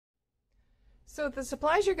So the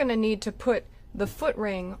supplies you're going to need to put the foot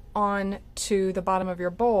ring on to the bottom of your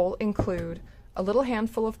bowl include a little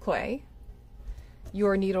handful of clay,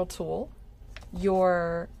 your needle tool,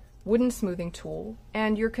 your wooden smoothing tool,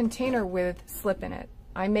 and your container with slip in it.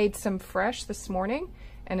 I made some fresh this morning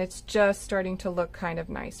and it's just starting to look kind of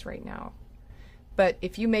nice right now. But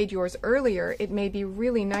if you made yours earlier, it may be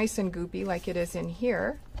really nice and goopy like it is in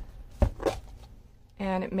here,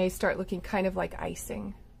 and it may start looking kind of like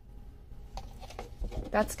icing.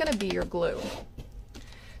 That's going to be your glue.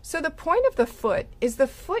 So the point of the foot is the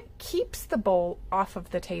foot keeps the bowl off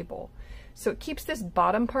of the table. So it keeps this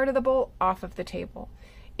bottom part of the bowl off of the table.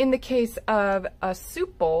 In the case of a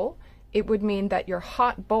soup bowl, it would mean that your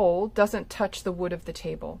hot bowl doesn't touch the wood of the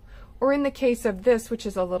table. Or in the case of this, which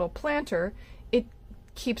is a little planter, it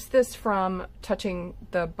keeps this from touching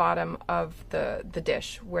the bottom of the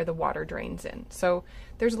dish where the water drains in. So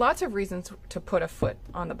there's lots of reasons to put a foot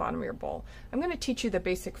on the bottom of your bowl. I'm going to teach you the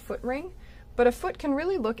basic foot ring, but a foot can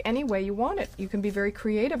really look any way you want it. You can be very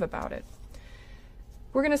creative about it.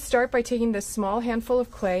 We're going to start by taking this small handful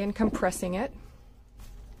of clay and compressing it.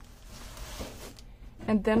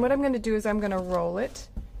 And then what I'm going to do is I'm going to roll it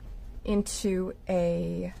into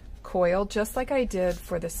a coil just like I did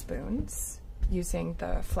for the spoons, using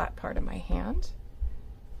the flat part of my hand.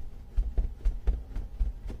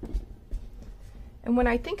 And when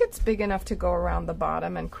I think it's big enough to go around the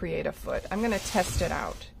bottom and create a foot, I'm going to test it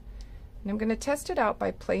out. And I'm going to test it out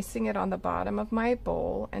by placing it on the bottom of my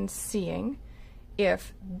bowl and seeing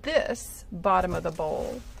if this bottom of the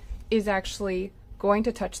bowl is actually going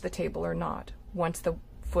to touch the table or not once the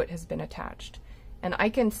foot has been attached. And I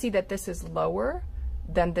can see that this is lower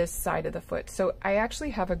than this side of the foot. So I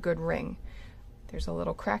actually have a good ring. There's a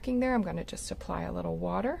little cracking there. I'm going to just apply a little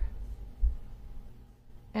water.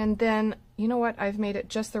 And then, you know what? I've made it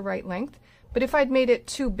just the right length. But if I'd made it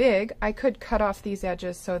too big, I could cut off these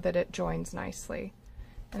edges so that it joins nicely.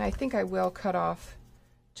 And I think I will cut off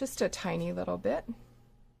just a tiny little bit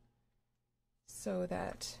so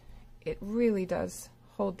that it really does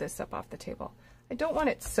hold this up off the table. I don't want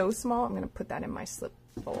it so small. I'm going to put that in my slip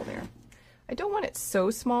bowl there. I don't want it so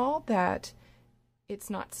small that it's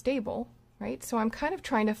not stable, right? So I'm kind of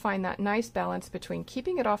trying to find that nice balance between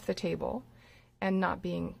keeping it off the table and not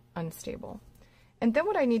being unstable. And then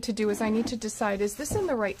what I need to do is I need to decide, is this in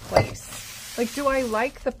the right place? Like, do I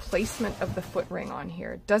like the placement of the foot ring on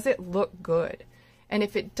here? Does it look good? And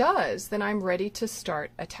if it does, then I'm ready to start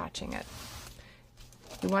attaching it.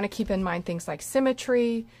 You want to keep in mind things like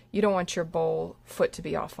symmetry. You don't want your bowl foot to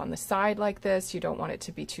be off on the side like this. You don't want it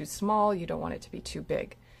to be too small. You don't want it to be too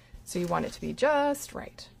big. So you want it to be just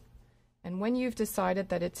right. And when you've decided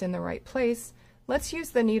that it's in the right place, let's use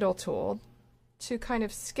the needle tool to kind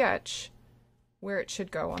of sketch where it should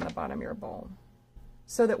go on the bottom of your bowl,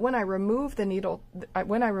 so that when I remove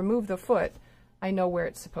the foot, I know where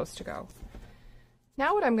it's supposed to go.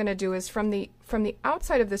 Now what I'm going to do is from the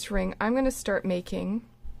outside of this ring, I'm going to start making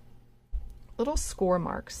little score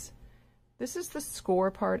marks. This is the score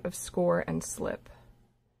part of score and slip.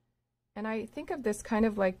 And I think of this kind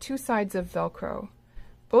of like two sides of Velcro.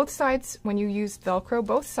 Both sides, when you use Velcro,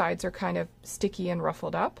 both sides are kind of sticky and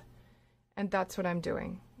ruffled up. And that's what I'm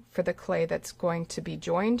doing for the clay that's going to be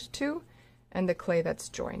joined to and the clay that's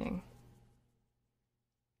joining.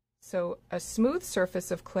 So a smooth surface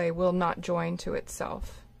of clay will not join to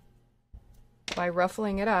itself. By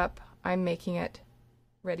ruffling it up, I'm making it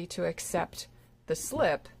ready to accept the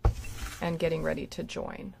slip and getting ready to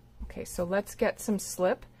join. Okay, so let's get some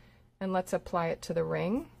slip and let's apply it to the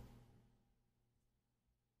ring.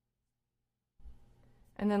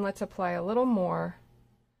 And then let's apply a little more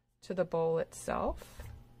to the bowl itself.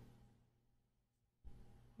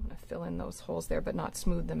 I'm going to fill in those holes there but not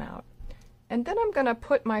smooth them out. And then I'm going to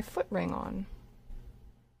put my foot ring on.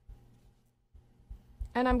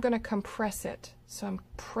 And I'm going to compress it. So I'm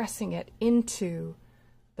pressing it into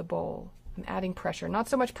the bowl. I'm adding pressure. Not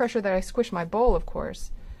so much pressure that I squish my bowl, of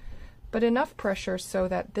course, but enough pressure so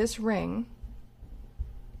that this ring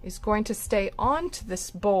is going to stay onto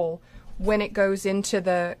this bowl when it goes into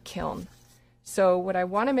the kiln. So what I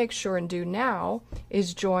want to make sure and do now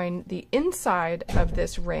is join the inside of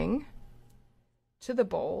this ring to the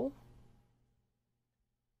bowl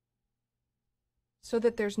so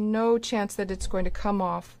that there's no chance that it's going to come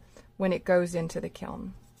off when it goes into the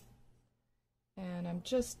kiln. And I'm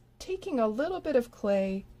just taking a little bit of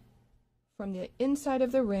clay from the inside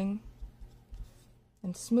of the ring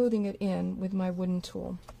and smoothing it in with my wooden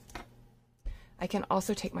tool. I can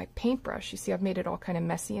also take my paintbrush. You see I've made it all kind of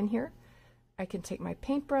messy in here. I can take my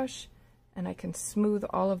paintbrush and I can smooth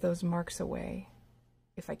all of those marks away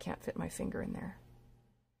if I can't fit my finger in there.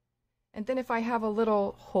 And then if I have a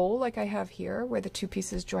little hole like I have here where the two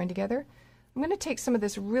pieces join together, I'm going to take some of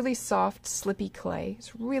this really soft, slippy clay.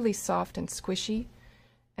 It's really soft and squishy.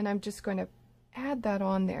 And I'm just going to add that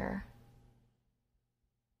on there.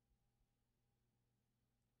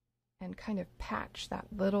 And kind of patch that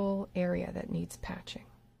little area that needs patching.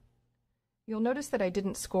 You'll notice that I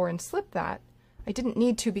didn't score and slip that. I didn't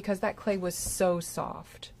need to because that clay was so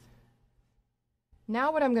soft.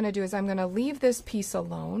 Now what I'm going to do is I'm going to leave this piece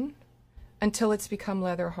alone until it's become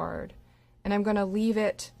leather hard. And I'm going to leave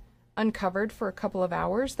it uncovered for a couple of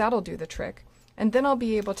hours. That'll do the trick. And then I'll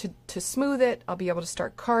be able to smooth it. I'll be able to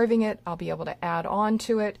start carving it. I'll be able to add on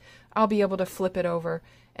to it. I'll be able to flip it over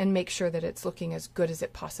and make sure that it's looking as good as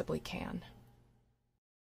it possibly can.